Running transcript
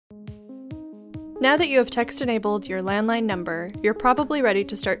Now that you have text-enabled your landline number, you're probably ready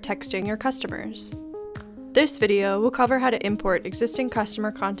to start texting your customers. This video will cover how to import existing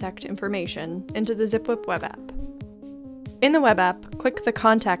customer contact information into the Zipwhip web app. In the web app, click the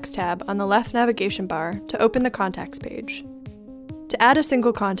Contacts tab on the left navigation bar to open the Contacts page. To add a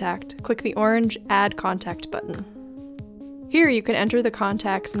single contact, click the orange Add Contact button. Here you can enter the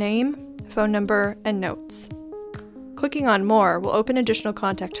contact's name, phone number, and notes. Clicking on More will open additional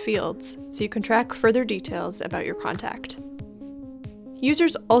contact fields, so you can track further details about your contact.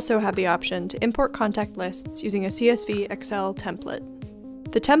 Users also have the option to import contact lists using a CSV Excel template.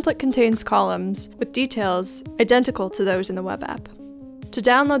 The template contains columns with details identical to those in the web app. To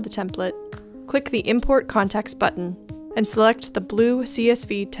download the template, click the Import Contacts button and select the blue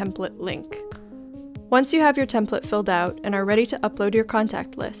CSV template link. Once you have your template filled out and are ready to upload your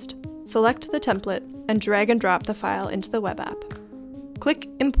contact list, select the template and drag and drop the file into the web app. Click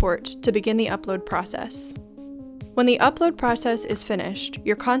Import to begin the upload process. When the upload process is finished,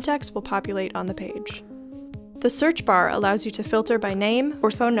 your contacts will populate on the page. The search bar allows you to filter by name or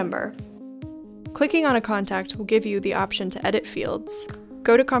phone number. Clicking on a contact will give you the option to edit fields,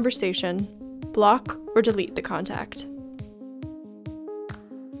 go to conversation, block or delete the contact.